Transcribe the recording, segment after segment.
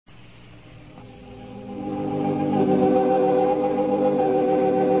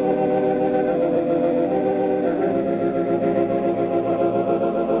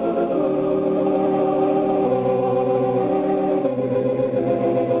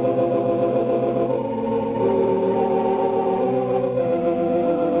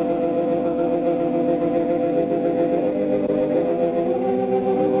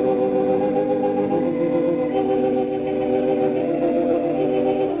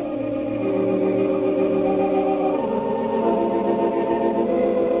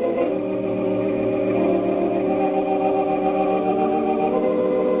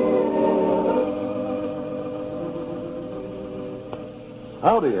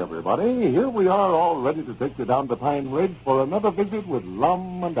Howdy, everybody. Here we are all ready to take you down to Pine Ridge for another visit with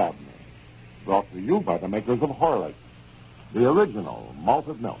Lum and Abner. Brought to you by the makers of Horlicks, the original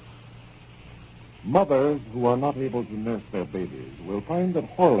malted milk. Mothers who are not able to nurse their babies will find that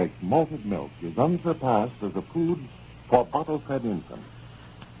Horlicks malted milk is unsurpassed as a food for bottle-fed infants.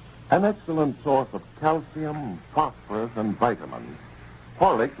 An excellent source of calcium, phosphorus, and vitamins,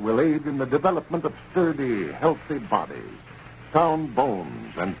 Horlicks will aid in the development of sturdy, healthy bodies, sound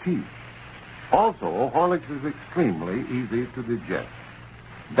bones, and teeth. Also, Horlicks is extremely easy to digest.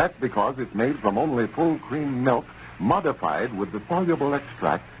 That's because it's made from only full cream milk modified with the soluble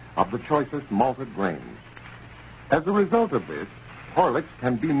extract of the choicest malted grains. As a result of this, Horlicks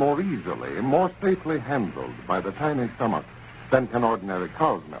can be more easily, more safely handled by the tiny stomach than can ordinary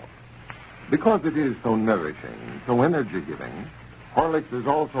cow's milk. Because it is so nourishing, so energy-giving, Horlicks is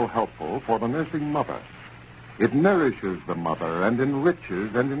also helpful for the nursing mother. It nourishes the mother and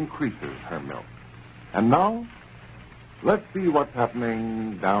enriches and increases her milk. And now, let's see what's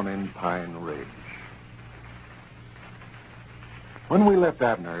happening down in Pine Ridge. When we left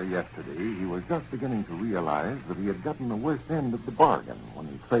Abner yesterday, he was just beginning to realize that he had gotten the worst end of the bargain when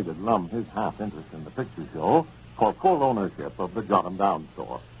he traded Lum his half interest in the picture show for full ownership of the Jot 'em Down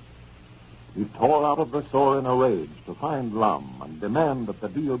store. He tore out of the store in a rage to find Lum and demand that the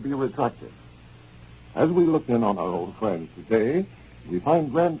deal be retracted. As we look in on our old friends today, we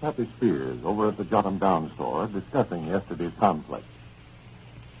find Grandpappy Spears over at the Jot 'em Down store discussing yesterday's conflict.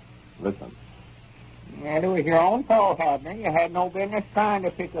 Listen. It was your own fault, Abner. You had no business trying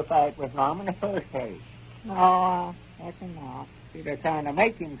to pick a fight with Lum in the first place. No, I reckon not. You'd have trying to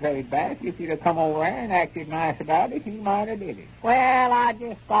make him trade back. If you'd have come over there and acted nice about it, he might have did it. Well, I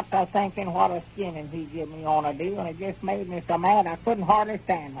just got to thinking what a skinning he give me on a deal, and it just made me so mad I couldn't hardly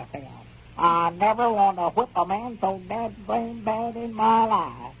stand myself. I never want to whip a man so blame bad in my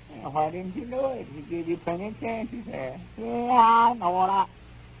life. Well, why didn't you do it? He gave you plenty of chances there. Yeah, I know it.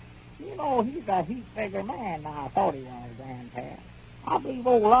 You know, he's a heap bigger man than I thought he was, Grandpa. I believe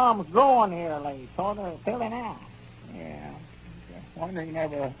old Lum's growing here late, sort of filling out. Yeah. Wonder he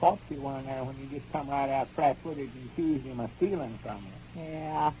never fought you one there when you just come right out flat-footed and accused him of stealing from you.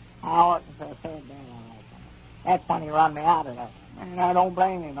 Yeah, I oughtn't to have said that. That's when he run me out of there. And I don't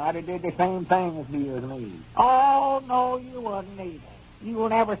blame him. I'd have did the same thing if he was me. Oh, no, you wouldn't either. You will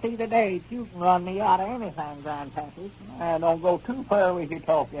never see the day that you can run me out of anything, Grandpappy. Don't go too far with your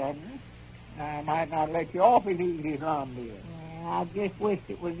talk, Abner. I might not let you off as easy as Lum did. Yeah, I just wished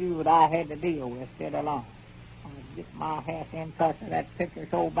it was you that I had to deal with instead of Lum. I'd get my half interest of that picture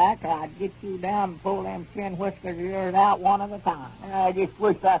so back, I'd get you down and pull them chin whiskers of yours out one at a time. I just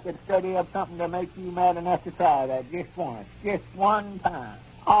wish I could study up something to make you mad enough to try that just once. Just one time.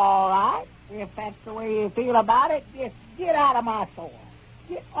 All right. If that's the way you feel about it, just get out of my store.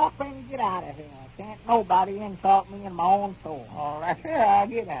 Get up and get out of here. Can't nobody insult me in my own store. All right, sure, I'll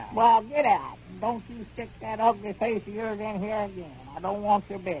get out. Well, get out. And don't you stick that ugly face of yours in here again. I don't want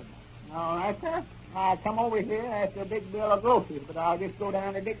your business. All right, sir. I'll come over here after a big bill of groceries, but I'll just go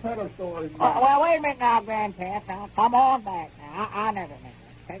down to Dick Huddle's store. Well, wait a minute now, Grandpa. Now, come on back now. I never meant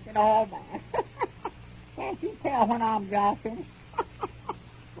it. Take it all back. Can't you tell when I'm joshing?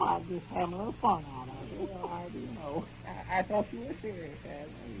 Well, I'm just having a little fun out of it. Well, I do know. I thought you were serious, Abner.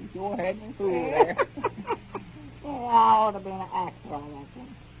 You sure had me fooled there. Well, I ought to have been an actor, I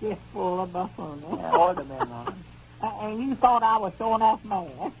reckon. Just full of buffoonery. I ought to have been one. And you thought I was so enough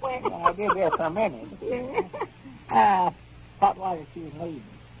mad. Well, I did there for a minute. What was it you was needing?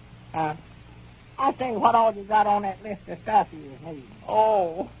 I say, what all you got on that list of stuff you was needing?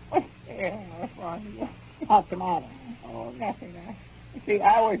 Oh, yeah, that's funny. What's the matter? Oh, nothing. See,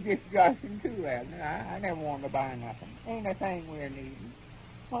 I was just joshing too, Abner. I never wanted to buy nothing. Ain't a thing we're needing.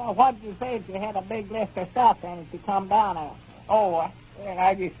 Well, what'd you say if you had a big list of stuff and if you come down after? Oh, well,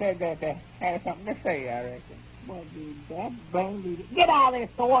 I just said that to have something to say, I reckon. Well, dude, that blame you. Get out of this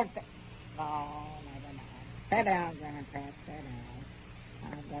store. No, never mind. Sit down, Grandpa. Sit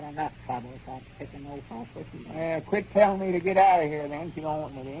down. I've got enough trouble without picking no fuss with you. Quit telling me to get out of here, then, if you don't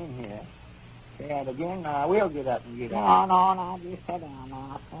want me in here. Say that again, I will get up and get out. No, just sit down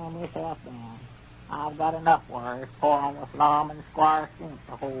now. Calm yourself down. I've got enough worries pouring with Lum and Squire Skint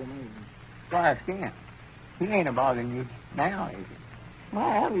to hold me. Squire Skint? He ain't a bothering you now, is he?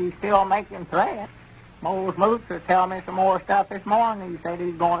 Well, he's still making threats. Mose Moots tell me some more stuff this morning he said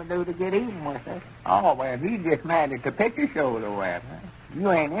he's going to do to get even with us. Oh, well, he's just mad at the picture show, though, Abner.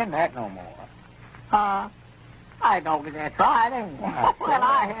 You ain't in that no more. Huh? I don't get that right, ain't I? Well,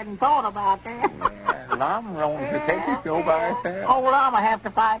 I hadn't thought about that. Yeah, Lum owns the picture show by herself. Oh, Lum will have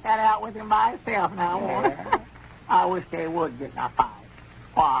to fight that out with him by himself now, won't he? I wish they would get in a fight.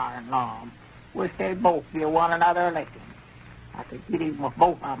 Squire and Lum. Wish they'd both give one another a licking. I could get even with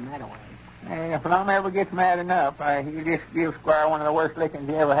both of them that way. And if Lum ever gets mad enough, he'll just give Squire one of the worst lickings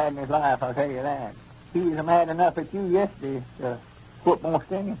he ever had in his life, I'll tell you that. He was mad enough at you yesterday to quit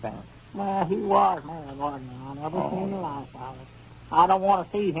most anything. Well, he was mad, wasn't he? I never seen the like of it. I don't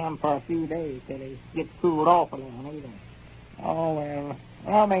want to see him for a few days till he gets cooled off a little, either. Oh, well,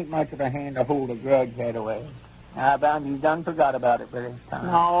 I'll make much of a hand to hold a grudge that away. I bound you done forgot about it by this time.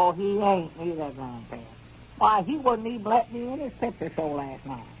 No, he ain't neither, Grandpa. Why, he wouldn't even let me in his picture show last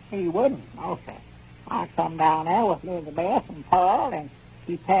night. He wouldn't? No, sir. I come down there with Elizabeth and Pearl, and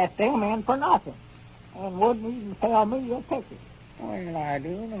he passed them in for nothing. And wouldn't even tell me a picture. Well, I do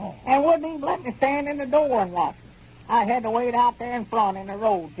know. And wouldn't even let me stand in the door and watch it. I had to wait out there in front in the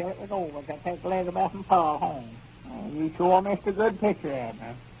road till it was over to take Elizabeth and Pearl home. Well, you sure missed a good picture,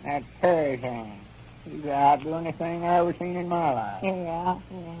 Abner. That's Tarzan. He's the outdoingest thing I ever seen in my life. Yeah.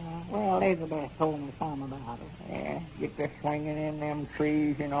 Well, Elizabeth told me something about it. Yeah, get to swinging in them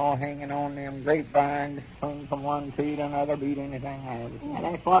trees, hanging on them grapevines, swing from one tree to another, beat anything I ever seen. Yeah,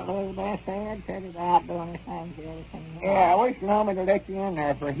 that's what Elizabeth said. Said he's the outdoingest thing she ever seen. Yeah, I wish Lum would let you in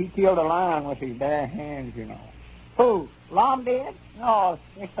there, for he killed a lion with his bare hands, Who? Lum did? No,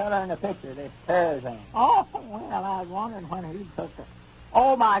 this fella in the picture, this Tarzan. Oh, well, I was wondering when he took it.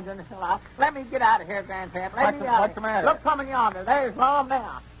 Oh, my goodness alive. Let me get out of here, Grandpap. What's the matter? Look coming yonder. There's Lum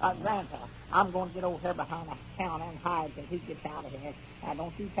now. Grandpap, I'm going to get over here behind the counter and hide till he gets out of here. Now,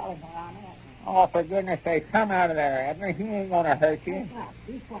 don't you tell him where I'm at. Oh, for goodness sake, come out of there, Abner. He ain't going to hurt you.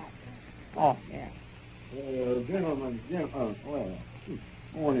 Be quiet. Oh, yeah. Gentlemen,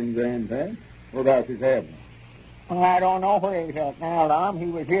 morning, Grandpap. What about his Abner? Well, I don't know where he's at now, Lum. He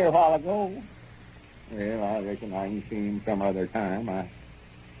was here a while ago. Well, I reckon I can see him some other time. I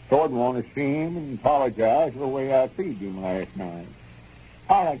sort of want to see him and apologize for the way I treated him last night.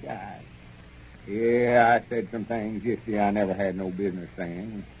 Apologize? Yeah, I said some things yesterday I never had no business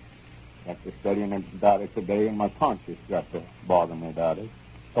saying. Got to studying about it today, and my conscience got to bother me about it.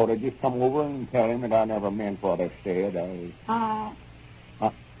 Thought I'd just come over and tell him that I never meant what I said.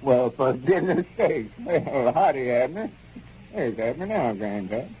 Well, for goodness sake. Well, howdy, Abner. There's Abner now,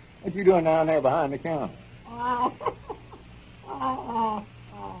 Grandpa. What you doing down there behind the counter?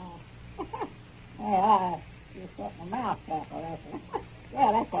 Just got my mouth back,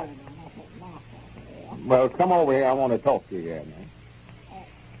 yeah, that's what it is. I put my mouth back. Well, come over here. I want to talk to you, Abner.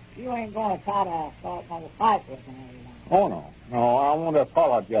 You ain't going to try to start another fight with me, Oh, no. No, I want to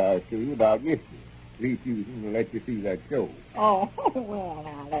apologize to you about yesterday. Refusing to let you see that show. Oh, well,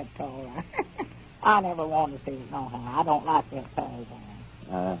 now, that's all right. I never wanted to see it no how. I don't like that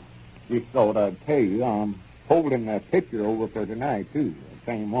Tarzan. Just thought I'd tell you I'm holding that picture over for tonight, too, the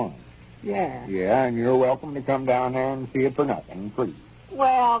same one. Yeah. Yeah, and you're welcome to come down there and see it for nothing, free.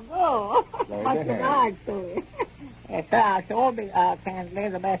 Well, go. What's the guide to it? Yes, I sure be. Can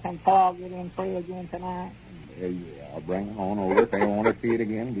Elizabeth and Paul get in free again tonight? Yeah, I'll bring them on over. If they want to see it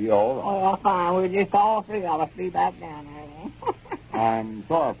again, be all right. Well, fine. We'll just all three of us be back down there then. I'm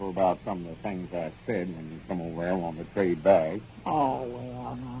sorrowful about some of the things I said when you come over there on the trade bag. Oh,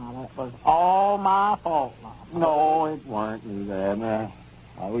 well, no, that was all my fault, Mom. No, it weren't either, Abner.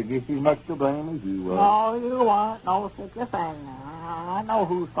 I was just as much to blame as you were. No, you weren't. No such a thing. I know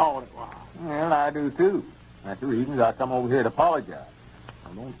whose fault it was. Well, I do, too. That's the reason I come over here to apologize.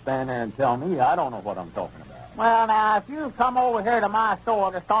 Now, don't stand there and tell me I don't know what I'm talking about. Well, now, if you come over here to my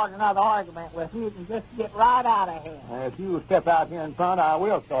store to start another argument with me, you can just get right out of here. If you step out here in front, I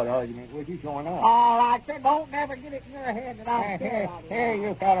will start an argument with you, sure enough. All right, sir. Don't never get it in your head that I'm scared of you. Here,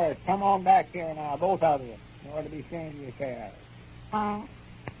 you fellas, come on back here now, both of you. You ought to be ashamed of yourselves. Huh?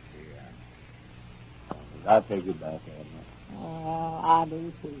 Yeah. I'll take it back, Abner. I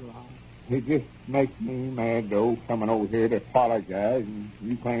do, too, Ron. It just makes me mad, though, coming over here to apologize, and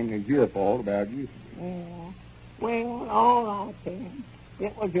you claim it's your fault about you. Yeah. Well, all right, then.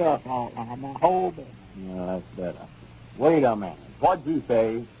 It was your fault, Ron, the whole business. Yeah, that's better. Wait a minute. What'd you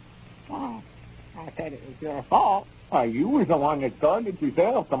say? Well, I said it was your fault. Why, you was the one that started it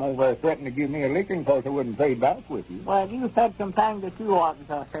yourself. Come over there threatening to give me a licking because I wouldn't trade back with you. Well, you said some things that you oughtn't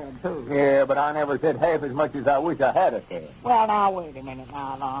to have said, too. Yeah, but I never said half as much as I wish I had said. Well, now, wait a minute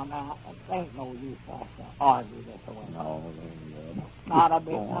now, Lon. Now, it ain't no use for us to argue this way. No, not a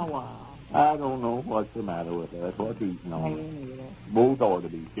bit in the world. I don't know what's the matter with us. What's eating on Me us? neither. Both ought to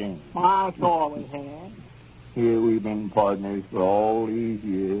be changed. I sure we had. Here we've been partners for all these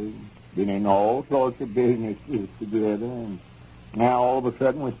years, been in all sorts of businesses together, and now all of a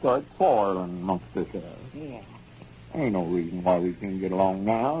sudden we start quarreling amongst ourselves. Yeah. Ain't no reason why we can't get along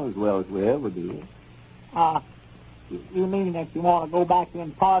now as well as we ever did. You mean that you want to go back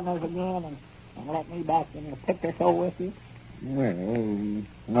in partners again and let me back in the picture show with you? Well,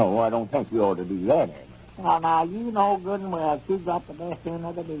 no, I don't think you ought to do that, Abner. Well, now, you know good and well you got the best end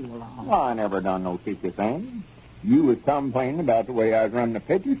of the deal on. Well, I never done no such a thing. You was complaining about the way I was running the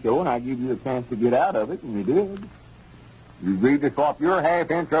picture show, and I give you a chance to get out of it, and you did. You agreed to swap your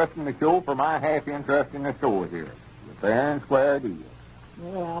half interest in the show for my half interest in the store here. It's a fair and square deal.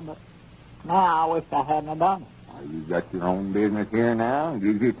 Yeah, but now I wish I hadn't done it. Well, you've got your own business here now, and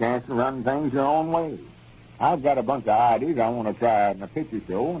gives you a chance to run things your own way. I've got a bunch of ideas I want to try out in the picture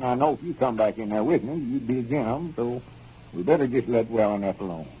show, and I know if you come back in there with me, you'd be Jim, so we better just let well enough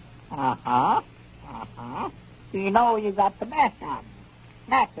alone. Uh-huh. You know you got the best of me.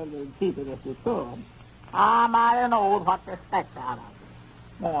 Naturally, you'd keep it if you could. I might have known what to expect out of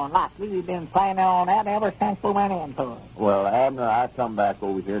you. More than likely, you've been planning on that ever since we went into it. Well, Abner, I come back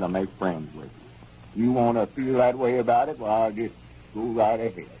over here to make friends with you. You want to feel that way about it, well, I'll just go right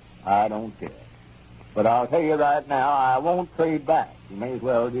ahead. I don't care. But I'll tell you right now, I won't trade back. You may as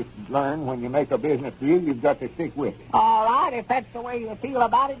well just learn when you make a business deal, you've got to stick with it. All right, if that's the way you feel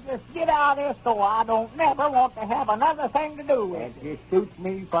about it, just get out of this store. I don't never want to have another thing to do with it. It suits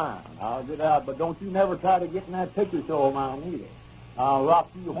me fine. I'll get out, but don't you never try to get in that picture show of mine either. I'll rock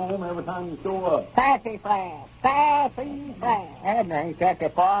you home every time you show up. Sassy Flash. Abner, ain't that the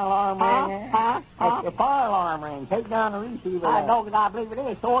fire alarm ring there? Huh? That's the fire alarm ring. Take down the receiver. I know that I believe it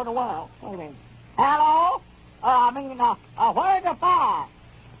is. So in the world. Wait a minute. Hello? Where's the fire?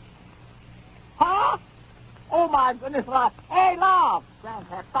 Huh? Oh, my goodness. Hey, Love.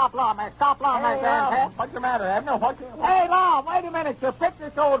 Grandpa, stop alarm there. Grandpa. What's the matter, Abner? Hey, Love, wait a minute. Your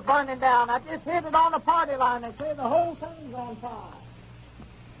picture show is burning down. I just hit it on the party line. They say the whole thing's on fire.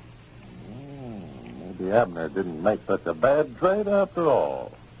 Maybe Abner didn't make such a bad trade after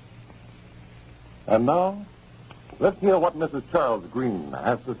all. And now, let's hear what Mrs. Charles Green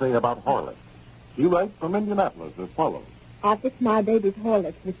has to say about Horlicks. She writes from Indianapolis as follows. I fixed my baby's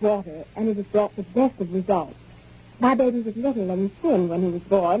Horlicks with water, and it has brought the best of results. My baby was little and thin when he was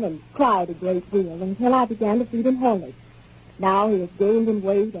born and cried a great deal until I began to feed him Horlicks. Now he has gained in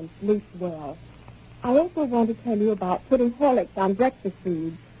weight and sleeps well. I also want to tell you about putting Horlicks on breakfast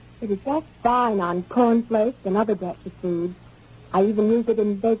foods. It is just fine on cornflakes and other breakfast foods. I even use it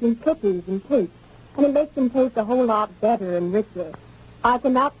in baking cookies and cakes, and it makes them taste a whole lot better and richer. I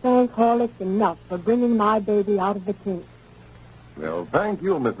cannot thank Horlicks enough for bringing my baby out of the kink. Well, thank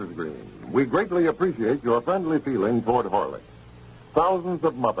you, Mrs. Green. We greatly appreciate your friendly feeling toward Horlicks. Thousands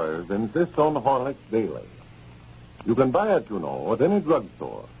of mothers insist on Horlicks daily. You can buy it, you know, at any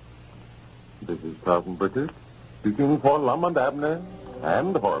drugstore. This is Carlton Burchard, speaking for Lum and Abner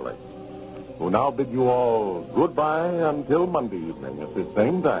and Horlicks, who now bid you all goodbye until Monday evening at this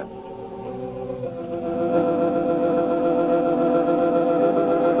same time.